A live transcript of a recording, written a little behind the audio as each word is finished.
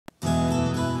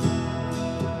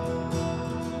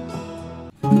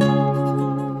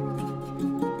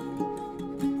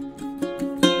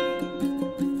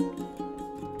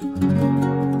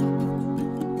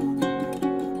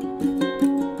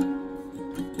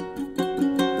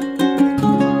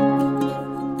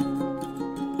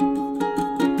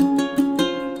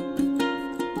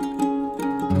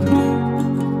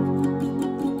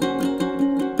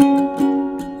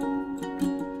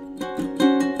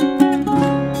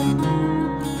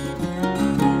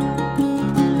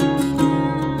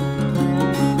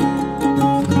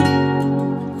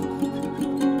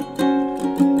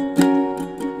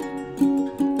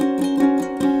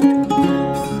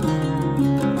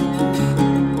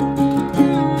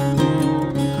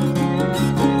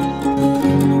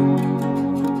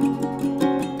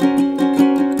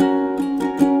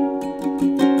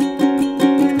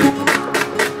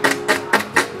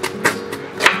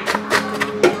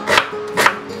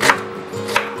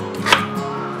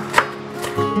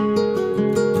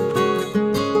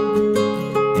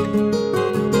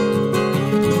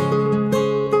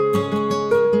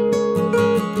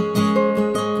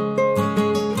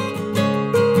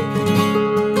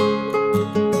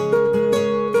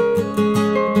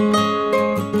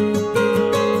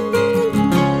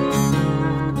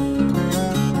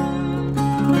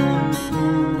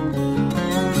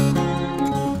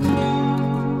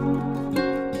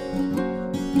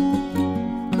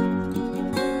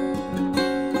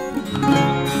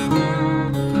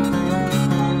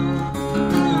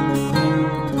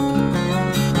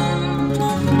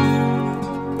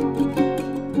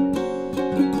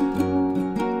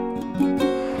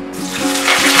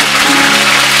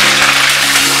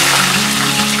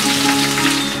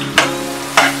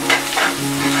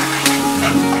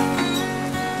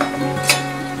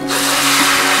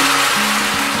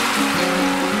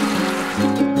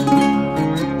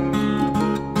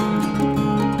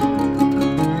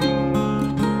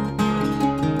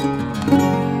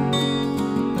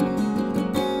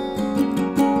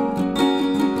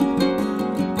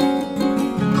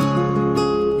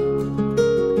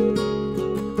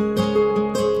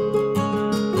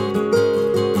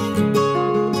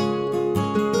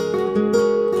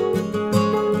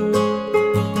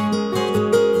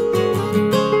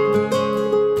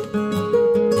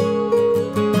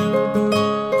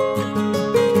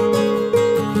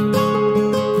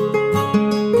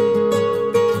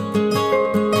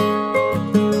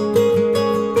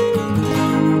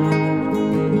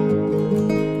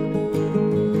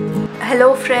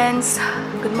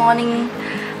morning.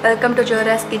 Welcome to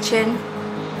Jora's Kitchen.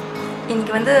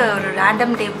 இன்னைக்கு வந்து ஒரு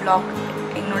random day vlog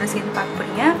என்னோட சேர்ந்து பார்க்க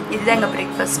போறீங்க. இதுதான் எங்க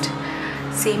breakfast.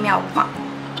 சேமியா உப்புமா.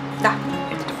 தா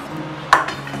எடுத்துட்டு.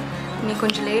 இன்னைக்கு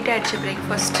கொஞ்சம் லேட் ஆயிடுச்சு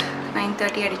breakfast.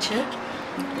 9:30 ஆயிடுச்சு.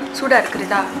 சூடா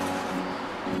இருக்குதா?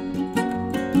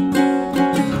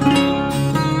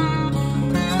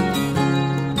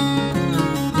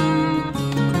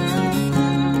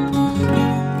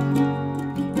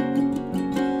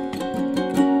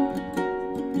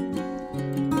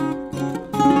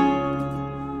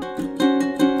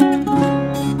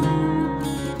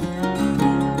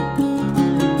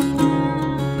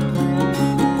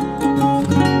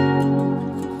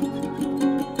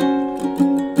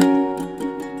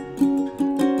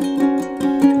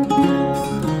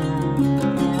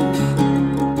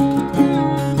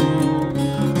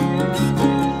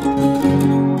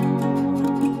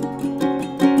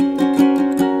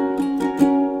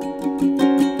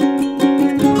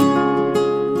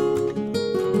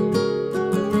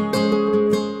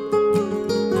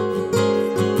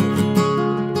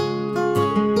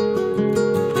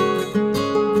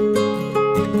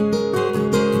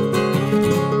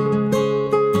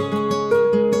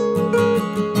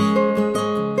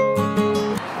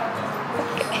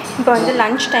 இப்போ வந்து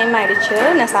லஞ்ச் டைம் ஆகிடுச்சு.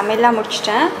 நான் சமையல்லாம்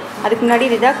முடிச்சிட்டேன். அதுக்கு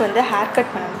முன்னாடி ரிதாக்கு வந்து ஹேர்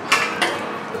கட் பண்ணணும்.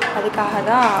 அதுக்காக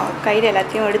தான் கையில்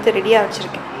எல்லாத்தையும் எடுத்து ரெடியாக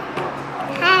வச்சுருக்கேன்.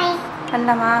 ஹாய்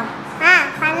பண்ணலாமா?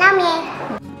 பண்ணலாமே.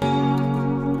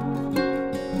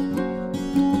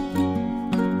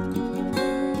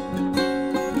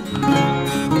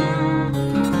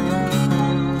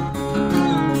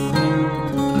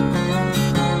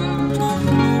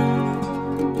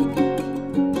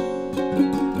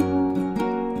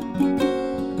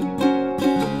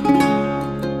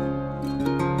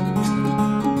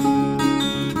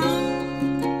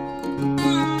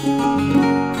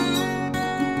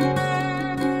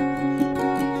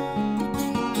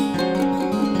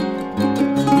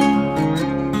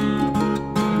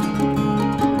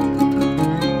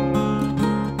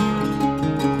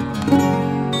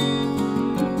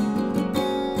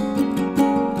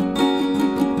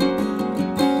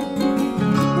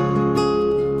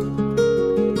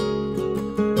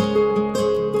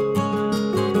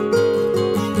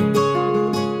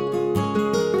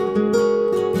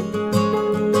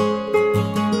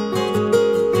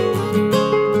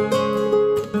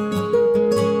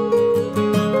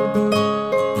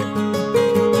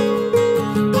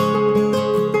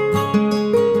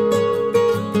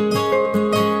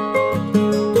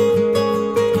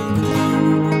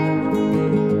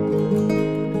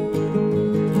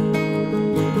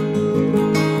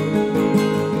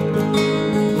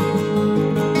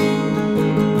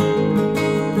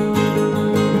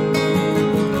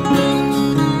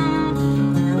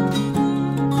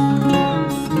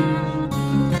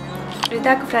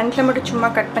 ரிதாக்கு ஃப்ரண்ட்டில் மட்டும் சும்மா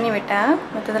கட் பண்ணி விட்டேன்.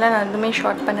 மற்றதெல்லாம் நான் எதுவுமே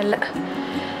ஷார்ட் பண்ணலை.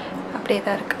 அப்படியே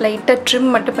தான் இருக்குது. லைட்டாக ட்ரிம்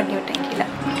மட்டும் பண்ணி விட்டேன் கீழே.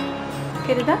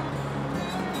 Okay Rida,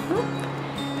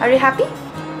 are you happy?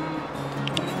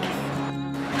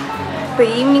 இப்போ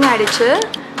ஈவினிங் ஆகிடுச்சு.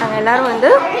 நாங்கள் எல்லோரும்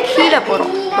வந்து கீழே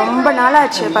போகிறோம். ரொம்ப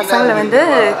நாளாச்சு பசங்களை வந்து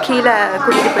கீழே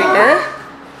கூட்டிகிட்டு போயிட்டு.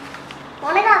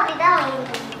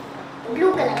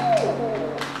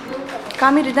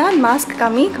 காமி ரிதா, மாஸ்க்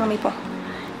காமிப்போம்.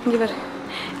 இங்கே வர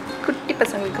குட்டி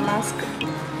பசங்களுக்கு மாஸ்க்.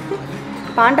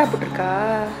 பாண்டா போட்டிருக்கா?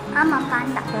 ஆமாம்,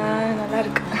 பாண்டா. நல்லா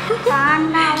இருக்கு.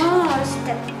 பாண்டாவும்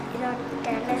இதோட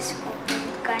டெலஸ்கோப்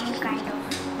கன் கைண்ட் ஆஃப்.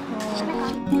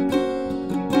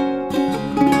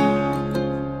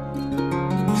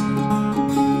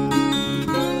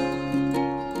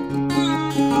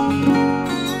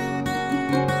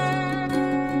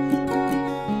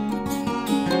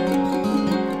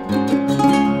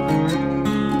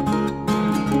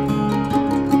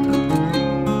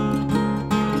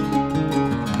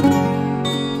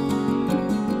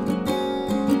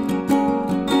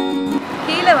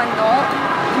 வந்தோம்.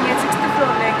 இங்கே 6th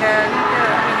ஃப்ளோரில் எங்கள்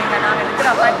வீட்டு நாங்கள் இருக்கிற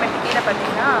அப்பார்ட்மெண்ட்டு கீழே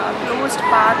பார்த்தீங்கன்னா க்ளோஸ்ட்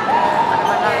பார்க் அந்த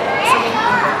மாதிரிலாம் ஸ்விம்மிங்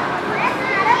பூல்.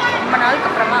 ரொம்ப நாளுக்கு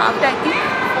அப்புறமா ஆஃப்டர் ஐ திங்க்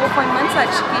 4-5 months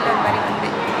ஆச்சு கீழே இந்த மாதிரி வந்து.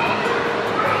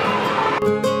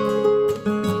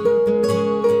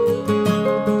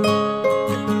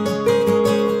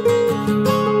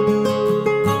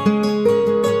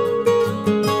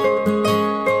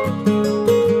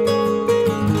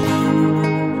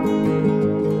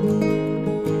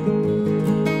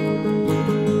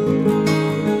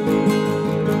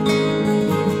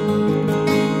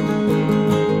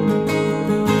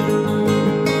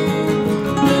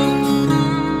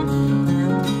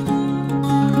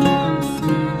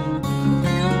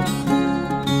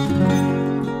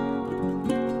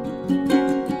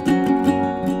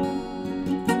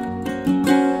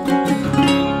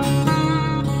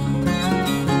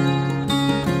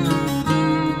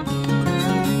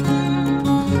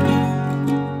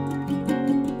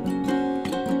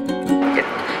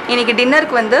 இன்றைக்கி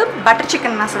டின்னருக்கு வந்து பட்டர்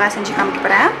சிக்கன் மசாலா செஞ்சு காமிக்க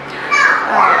போகிறேன்.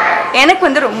 எனக்கு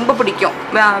வந்து ரொம்ப பிடிக்கும்.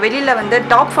 வெளியில் வந்து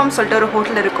டாப் ஃபார்ம் சொல்லிட்டு ஒரு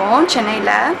ஹோட்டல் இருக்கும் சென்னையில்,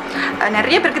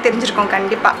 நிறைய பேருக்கு தெரிஞ்சிருக்கோம்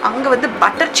கண்டிப்பாக. அங்கே வந்து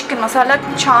பட்டர் சிக்கன் மசாலா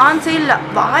சான்ஸே இல்லை,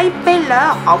 வாய்ப்பே இல்லை,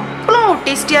 அவ்வளோ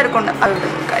டேஸ்டியாக இருக்கும்னு.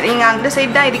 அது நீங்கள் அந்த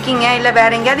சைடு தான் இருக்கீங்க இல்லை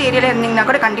வேறு எங்கேயாவது ஏரியாவில் இருந்தீங்கன்னா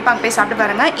கூட கண்டிப்பாக அங்கே போய் சாப்பிட்டு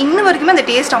பாருங்கள். இன்ன வரைக்குமே அந்த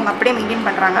டேஸ்ட் அவங்க அப்படியே மெயின்டைன்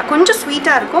பண்ணுறாங்க. கொஞ்சம்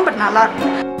ஸ்வீட்டாக இருக்கும், பட்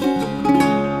நல்லாயிருக்கும்.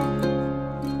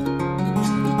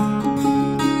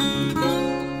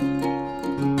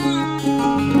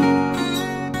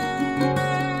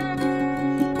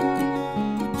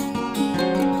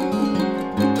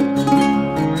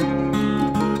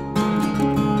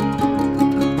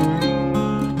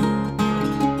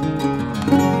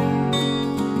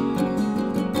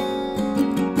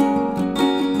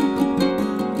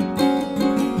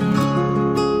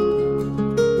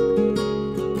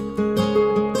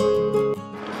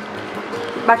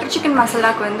 பட்டர் சிக்கன்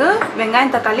மசாலாவுக்கு வந்து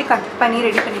வெங்காயம் தக்காளி கட் பண்ணி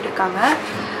ரெடி பண்ணிட்டு இருக்காங்க.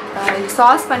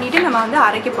 சாஸ் பண்ணிவிட்டு நம்ம வந்து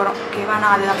அரைக்க போகிறோம். ஓகேவா,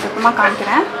 நான் அது அப்புறமா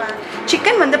காமிக்கிறேன்.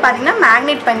 சிக்கன் வந்து பார்த்திங்கன்னா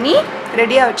மேக்னேட் பண்ணி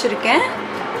ரெடியாக வச்சுருக்கேன்.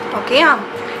 ஓகே,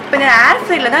 இப்போ இந்த ஏர்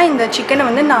ஃப்ரையில் தான் இந்த சிக்கனை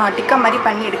வந்து நான் டிக்கா மாதிரி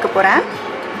பண்ணி எடுக்க போகிறேன்.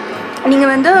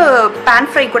 நீங்கள் வந்து பேன்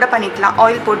ஃப்ரை கூட பண்ணிக்கலாம்,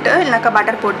 ஆயில் போட்டு இல்லைனாக்கா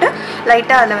பட்டர் போட்டு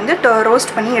லைட்டாக அதில் வந்து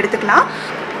ரோஸ்ட் பண்ணி எடுத்துக்கலாம்.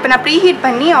 இப்போ நான் ப்ரீ ஹீட்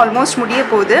பண்ணி ஆல்மோஸ்ட் முடிய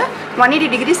போகுது.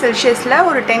 180 டிகிரி செல்சியஸில்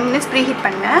ஒரு 10 மினிட்ஸ் ப்ரீ ஹீட்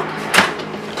பண்ணேன்.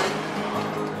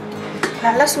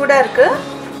 நல்லா சூடாக இருக்குது.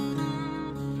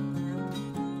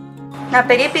 நான்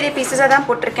பெரிய பெரிய பீசஸாக தான்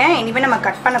போட்டிருக்கேன். இனிமேல் நம்ம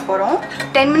கட் பண்ண போகிறோம்.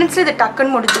 10 மினிட்ஸில் இது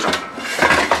டக்குன்னு முடிஞ்சிடும்.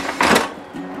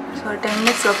 ஸோ 10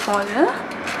 மினிட்ஸ் வைப்போம். அது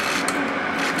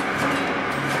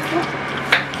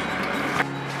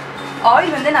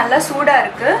ஆயில் வந்து நல்லா சூடாக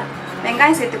இருக்குது.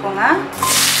 வெங்காயம் சேர்த்துக்கோங்க.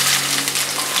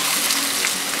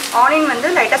 ஆனியன்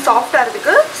வந்து லைட்டாக சாஃப்ட்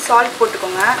ஆகிறதுக்கு சால்ட்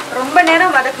போட்டுக்கோங்க. ரொம்ப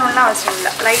நேரம் வதக்கணும்னு அவசியம்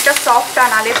இல்லை, லைட்டாக சாஃப்ட்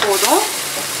ஆனாலே போதும்.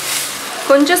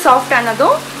 கொஞ்சம் சாஃப்ட்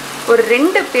ஆனதும் ஒரு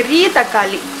 2 பெரிய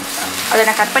தக்காளி அதை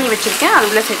நான் கட் பண்ணி வச்சுருக்கேன், அது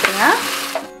உள்ளே சேர்த்துருங்க.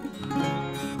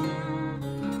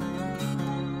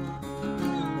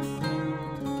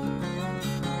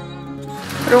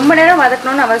 ரொம்ப நேரம்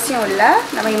வதக்கணும்னு அவசியம் இல்லை,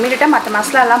 நம்ம இமீடியட்டாக மற்ற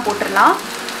மசாலாலாம் போட்டுடலாம்.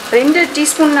 2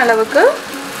 டீஸ்பூன் அளவுக்கு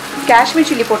காஷ்மீர்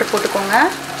சில்லி போட்டுக்கோங்க.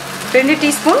 2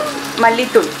 டீஸ்பூன்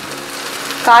மல்லித்தூள்,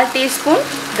 1/4 டீஸ்பூன்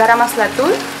கரம் மசாலா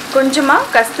தூள், கொஞ்சமாக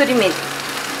கஸ்தூரி மேத்தி,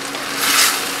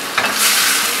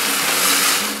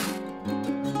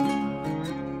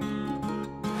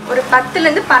 ஒரு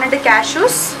 10லேருந்து 12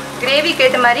 கேஷ்யூஸ், கிரேவிக்கு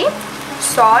ஏற்ற மாதிரி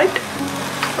சால்ட்,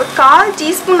 ஒரு 1/4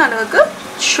 டீஸ்பூன் அளவுக்கு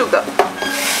சுகர்.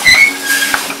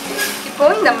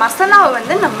 இப்போது இந்த மசாலாவை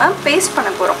வந்து நம்ம பேஸ்ட்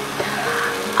பண்ண போகிறோம்.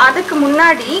 அதுக்கு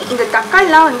முன்னாடி இந்த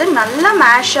தக்காளிலாம் வந்து நல்லா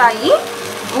மேஷ் ஆகி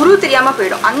உருவு தெரியாமல்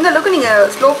போயிடும். அந்தளவுக்கு நீங்கள்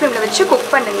ஸ்லோ ஃப்ளேமில் வச்சு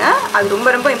குக் பண்ணுங்கள், அது ரொம்ப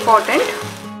ரொம்ப இம்பார்ட்டண்ட்.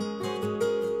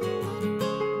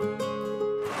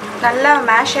 நல்லா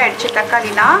மேஷ் ஆகிடுச்சு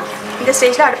தக்காளிலாம். இந்த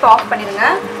ஸ்டேஜில் அடுப்பை ஆஃப் பண்ணிடுங்க.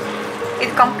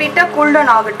 இது கம்ப்ளீட்டாக கூல்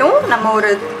டவுன் ஆகட்டும். நம்ம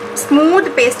ஒரு ஸ்மூத்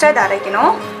பேஸ்ட்டாக இதை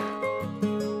அரைக்கணும்.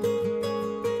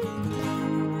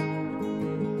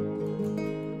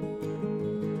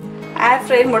 ஏர்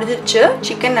ஃப்ரையர் முடிஞ்சிருச்சு,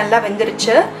 சிக்கன் நல்லா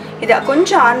வெந்துருச்சு. இதை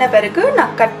கொஞ்சம் ஆன பிறகு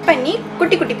நான் கட் பண்ணி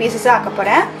குட்டி குட்டி பீசஸாக ஆக்க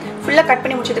போகிறேன். ஃபுல்லாக கட்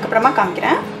பண்ணி முடிச்சதுக்கப்புறமா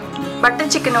காமிக்கிறேன்.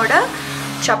 பட்டர் சிக்கனோட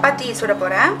சப்பாத்தி சுட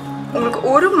போகிறேன். உங்களுக்கு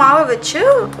ஒரு மாவை வச்சு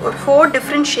ஒரு 4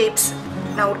 டிஃப்ரெண்ட் ஷேப்ஸ்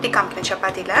நான் ஒட்டி காமிக்கிறேன்.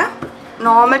 சப்பாத்தியில்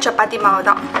நார்மல் சப்பாத்தி மாவு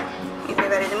தான், இப்போ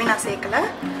வேறு எதுவுமே நான் சேர்க்கலை.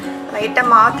 லைட்டாக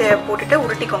மாவு போட்டுட்டு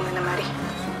உருட்டிக்கோங்க இந்த மாதிரி.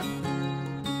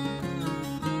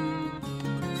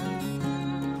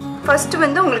 ஃபஸ்ட்டு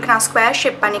வந்து உங்களுக்கு நான் ஸ்கொயர்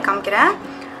ஷேப் பண்ணி காமிக்கிறேன்.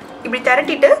 இப்படி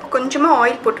திரட்டிட்டு கொஞ்சமாக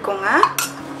ஆயில் போட்டுக்கோங்க.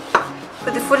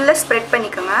 இது ஃபுல்லாக ஸ்ப்ரெட்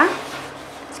பண்ணிக்கோங்க.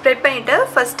 ஸ்ப்ரெட் பண்ணிவிட்டு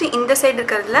ஃபஸ்ட்டு இந்த சைடு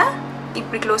இருக்கிறதுல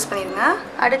இப்படி க்ளோஸ் பண்ணிடுங்க.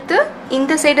 அடுத்து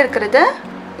இந்த சைடு இருக்கிறத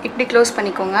இப்படி க்ளோஸ்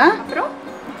பண்ணிக்கோங்க. அப்புறம்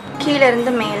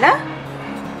கீழேருந்து மேலே,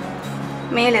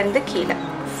 மேலேருந்து கீழே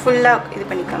ஃபுல்லாக இது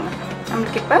பண்ணிக்கோங்க.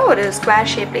 நம்மளுக்கு இப்போ ஒரு ஸ்கொயர்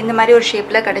ஷேப்பில் இந்த மாதிரி ஒரு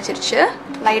ஷேப்பில் கிடச்சிருச்சு.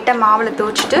 லைட்டாக மாவில்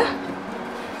தோச்சிட்டு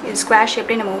இது ஸ்கொயர்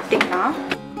ஷேப்லேயே நம்ம ஊட்டிக்கலாம்.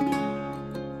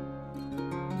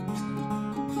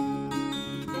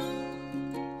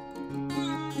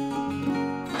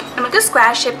 நமக்கு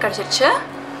ஸ்கொயர் ஷேப் கிடச்சிருச்சு.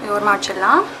 இது ஒரு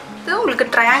மாச்சிடலாம். இது உங்களுக்கு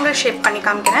ட்ரையாங்கிள் ஷேப் பண்ணி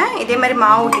காமிக்கிறேன். இதே மாதிரி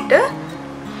மாவு ஊட்டிட்டு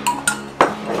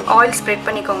ஆயில் ஸ்ப்ரெட்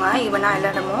பண்ணிக்கோங்க ஈவனாக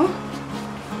எல்லா இடமும்.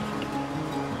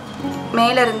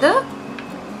 மேலேருந்து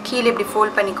கீழே இப்படி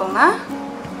ஃபோல்ட் பண்ணிக்கோங்க.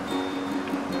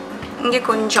 இங்கே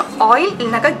கொஞ்சம் ஆயில்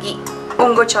இல்லைனாக்கா கீ,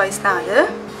 உங்கள் சாய்ஸ் தான் அது.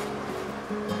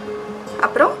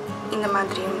 அப்புறம் இந்த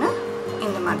மாதிரி ஒன்று,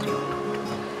 இந்த மாதிரி ஒன்று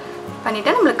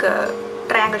பண்ணிவிட்டு நம்மளுக்கு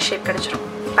ட்ரையாங்கிள் ஷேப் கிடச்சிரும்.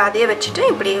 இப்போ அதே வச்சுட்டு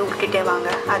இப்படியே உருட்டிகிட்டே வாங்க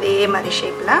அதே மாதிரி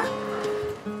ஷேப்பில்.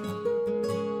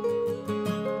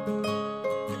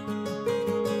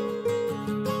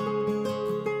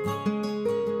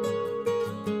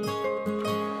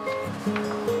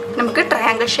 உங்களுக்கு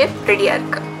ட்ரையாங்கிள் ஷேப் ரெடியாக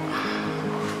இருக்குது.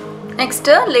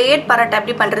 நெக்ஸ்ட்டு லேயர்ட் பரோட்டா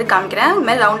எப்படி பண்ணுறது காமிக்கிறேன். இது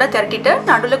மாதிரி ரவுண்டாக திரட்டிட்டு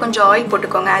நடுவில் கொஞ்சம் ஆயில்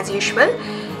போட்டுக்கோங்க. ஆஸ் யூஷுவல்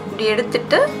இப்படி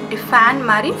எடுத்துட்டு இப்படி ஃபேன்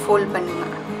மாதிரி ஃபோல்ட் பண்ணுங்க.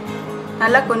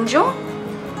 நல்லா கொஞ்சம்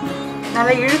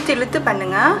நல்லா இழுத்து இழுத்து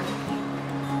பண்ணுங்க.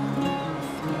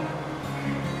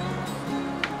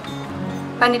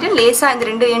 பண்ணிவிட்டு லேசாக இந்த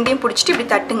 2 எண்டையும் பிடிச்சிட்டு இப்படி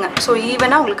தட்டுங்க. ஸோ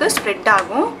ஈவனாக உங்களுக்கு ஸ்ப்ரெட்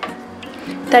ஆகும்.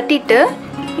 தட்டிட்டு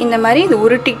இந்த மாதிரி இது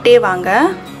உருட்டிக்கிட்டே வாங்க.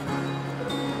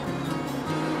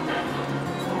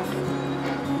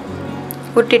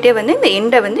 உருட்டிகிட்டே வந்து இந்த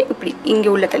எண்டை வந்து இப்படி இங்கே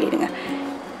உள்ள தள்ளிடுங்க.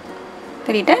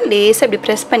 தள்ளிட்டேன் லேசாக இப்படி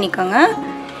ப்ரெஸ் பண்ணிக்கோங்க.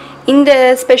 இந்த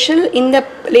ஸ்பெஷல் இந்த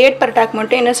லேயர்ட் பரோட்டாக்கு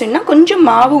மட்டும் என்ன செய்யணும்னா கொஞ்சம்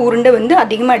மாவு உருண்டை வந்து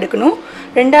அதிகமாக எடுக்கணும்.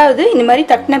 ரெண்டாவது இந்த மாதிரி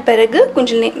தட்டின பிறகு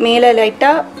கொஞ்சம் மேலே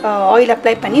லைட்டாக ஆயில்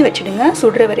அப்ளை பண்ணி வச்சுடுங்க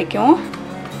சுடுற வரைக்கும்.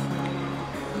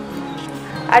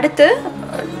 அடுத்து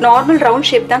நார்மல் ரவுண்ட்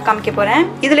ஷேப் தான் காமிக்க போகிறேன்.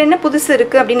 இதில் என்ன புதுசு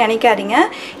இருக்குது அப்படின்னு நினைக்காதீங்க.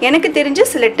 எனக்கு தெரிஞ்ச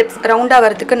சில டிப்ஸ் ரவுண்டாக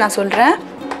வரதுக்கு நான் சொல்கிறேன்.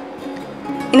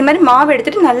 இந்த மாதிரி மாவு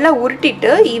எடுத்துகிட்டு நல்லா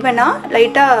உருட்டிட்டு ஈவனாக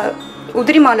லைட்டாக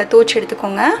உதிரி மாவில் துவச்சி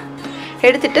எடுத்துக்கோங்க.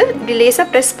 எடுத்துகிட்டு இப்படி லேசாக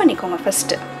ப்ரெஸ் பண்ணிக்கோங்க.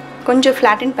 ஃபஸ்ட்டு கொஞ்சம்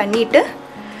ஃப்ளாட்டின் பண்ணிவிட்டு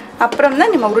அப்புறம்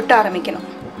தான் நம்ம உருட்ட ஆரம்பிக்கணும்.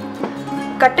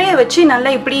 கட்டையை வச்சு நல்லா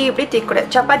இப்படி இப்படி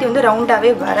தேய்க்கூடாது. சப்பாத்தி வந்து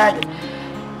ரவுண்டாகவே வராது.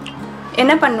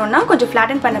 என்ன பண்ணணுன்னா கொஞ்சம்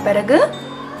ஃப்ளாட்டின் பண்ண பிறகு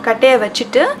கட்டையை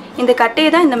வச்சுட்டு இந்த கட்டையை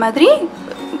தான் இந்த மாதிரி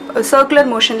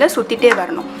சர்க்குலர் மோஷனில் சுற்றிட்டே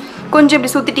வரணும். கொஞ்சம்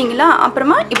இப்படி சுற்றிட்டிங்களா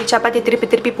அப்புறமா இப்படி சப்பாத்தியை திருப்பி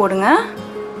திருப்பி போடுங்க.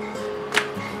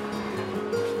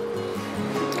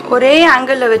 ஒரே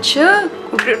ஆங்கிளில் வச்சு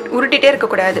உருட்டிகிட்டே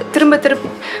இருக்கக்கூடாது. திருப்பி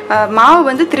மாவு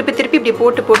வந்து திருப்பி திருப்பி இப்படி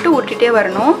போட்டு போட்டு உருட்டிகிட்டே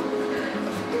வரணும்.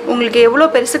 உங்களுக்கு எவ்வளோ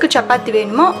பெருசுக்கு சப்பாத்தி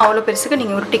வேணுமோ அவ்வளோ பெருசுக்கு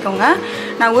நீங்கள் உருட்டிக்கோங்க.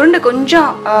 நான் உருண்டை கொஞ்சம்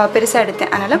பெருசாக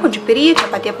எடுத்தேன், அதனால் கொஞ்சம் பெரிய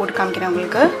சப்பாத்தியாக போட்டு காமிக்கிறேன்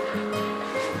உங்களுக்கு.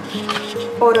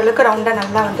 ஓரளவுக்கு ரவுண்டாக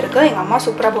நல்லா வந்திருக்கு. எங்கள் அம்மா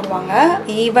சூப்பராக போடுவாங்க,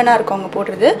 ஈவனாக இருக்கும் அவங்க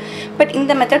போடுறது. பட்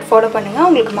இந்த மெத்தட் ஃபாலோ பண்ணுங்கள்,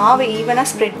 உங்களுக்கு மாவு ஈவனாக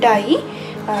ஸ்ப்ரெட் ஆகி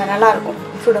நல்லாயிருக்கும்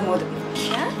சுடும் போது.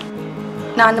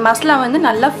 நான் அந்த மசாலா வந்து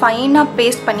நல்லா ஃபைனாக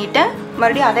பேஸ்ட் பண்ணிவிட்டேன்.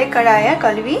 மறுபடியும் அதே கடாயை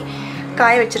கழுவி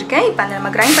காய வச்சுருக்கேன். இப்போ அந்த நம்ம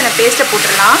கிரைண்ட் பண்ண பேஸ்ட்டை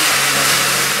போட்டுடலாம்.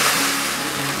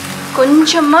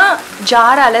 கொஞ்சமாக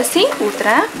ஜாரை அலசி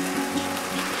ஊற்றுறேன்.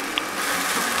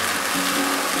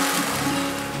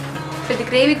 இது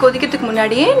கிரேவி கொதிக்கிறதுக்கு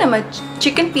முன்னாடியே நம்ம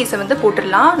சிக்கன் பீஸை வந்து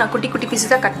போட்டுடலாம். நான் குட்டி குட்டி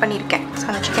பீஸஸ் தான் கட் பண்ணியிருக்கேன். ஸோ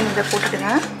அந்த சிக்கன் இதை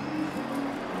போட்டுடுறேன்.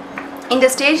 இந்த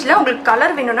ஸ்டேஜில் உங்களுக்கு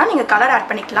கலர் வேணும்னா நீங்கள் கலர் ஆட்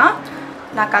பண்ணிக்கலாம்.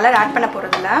 நான் கலர் ஆட் பண்ண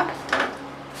போகிறதில்ல.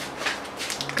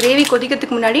 கிரேவி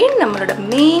கொதிக்கிறதுக்கு முன்னாடி நம்மளோட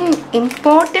மெயின்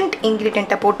இம்பார்ட்டண்ட்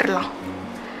இன்க்ரீடியண்ட்டை போட்டுடலாம்.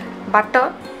 பட்டர்.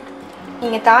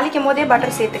 நீங்கள் தாளிக்கும் போதே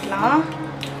பட்டர் சேர்த்துக்கலாம்.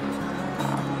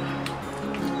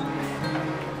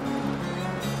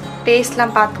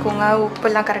 டேஸ்ட்லாம் பார்த்துக்கோங்க,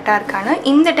 உப்புலாம் கரெக்டாக இருக்கான்னு.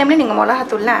 இந்த டைமில் நீங்கள்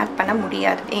மிளகாத்தூள்லாம் ஆட் பண்ண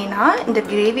முடியாது, ஏன்னா இந்த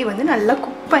கிரேவி வந்து நல்லா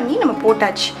குக் பண்ணி நம்ம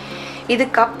போட்டாச்சு.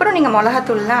 இதுக்கப்புறம் நீங்கள்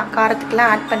மிளகாத்தூள்லாம்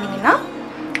காரத்துக்கெலாம் ஆட் பண்ணிங்கன்னா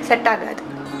செட் ஆகாது.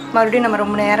 மறுபடியும் நம்ம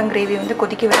ரொம்ப நேரம் கிரேவி வந்து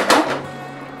கொதிக்க விடணும்.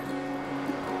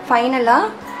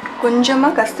 ஃபைனலாக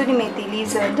கொஞ்சமாக கஸ்தூரி மேத்தி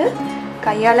லீவ்ஸை வந்து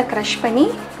கையால் க்ரஷ் பண்ணி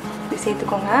இது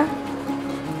சேர்த்துக்கோங்க.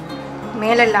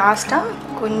 மேலே லாஸ்ட்டாக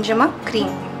கொஞ்சமாக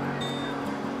க்ரீம்.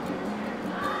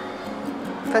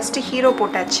 ஃபஸ்ட்டு ஹீரோ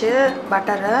போட்டாச்சு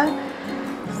பட்டரை.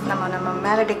 நம்ம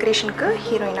மேலே டெக்கரேஷனுக்கு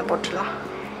ஹீரோயினை போட்டுடலாம்.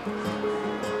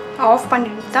 ஆஃப்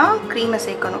பண்ணிட்டு தான் க்ரீமை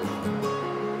சேர்க்கணும்.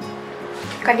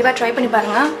 கண்டிப்பாக ட்ரை பண்ணி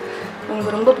பாருங்கள்,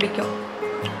 உங்களுக்கு ரொம்ப பிடிக்கும்.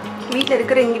 வீட்டில்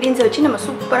இருக்கிற இன்க்ரீடியன்ஸை வச்சு நம்ம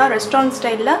சூப்பராக ரெஸ்டாரண்ட்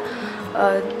ஸ்டைலில்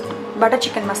பட்டர்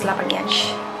சிக்கன் மசாலா பண்ணியாச்சு.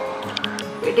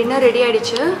 டின்னர் ரெடி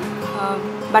ஆகிடுச்சு.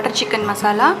 Butter chicken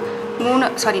masala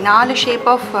 4 shape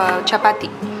of chapati.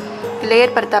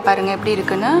 Layer பருத்தா பாருங்கள் எப்படி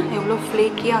இருக்குன்னு, எவ்வளோ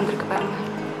ஃப்ளேக்கியாக வந்திருக்கு பாருங்கள்.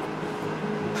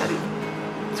 சரி,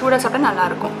 சூடாக சாப்பிட்டா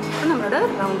நல்லாயிருக்கும். நம்மளோட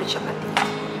ரவுண்டு சப்பாத்தி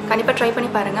கண்டிப்பாக ட்ரை பண்ணி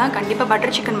பாருங்கள். கண்டிப்பாக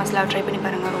பட்டர் சிக்கன் மசாலா ட்ரை பண்ணி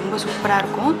பாருங்கள், ரொம்ப சூப்பராக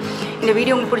இருக்கும். இந்த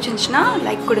வீடியோ உங்களுக்கு பிடிச்சிருந்துச்சுன்னா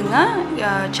லைக் கொடுங்க,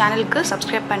 சேனலுக்கு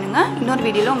சப்ஸ்கிரைப் பண்ணுங்கள். இன்னொரு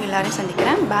வீடியோவில் உங்கள் எல்லோரையும்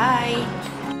சந்திக்கிறேன். பாய்.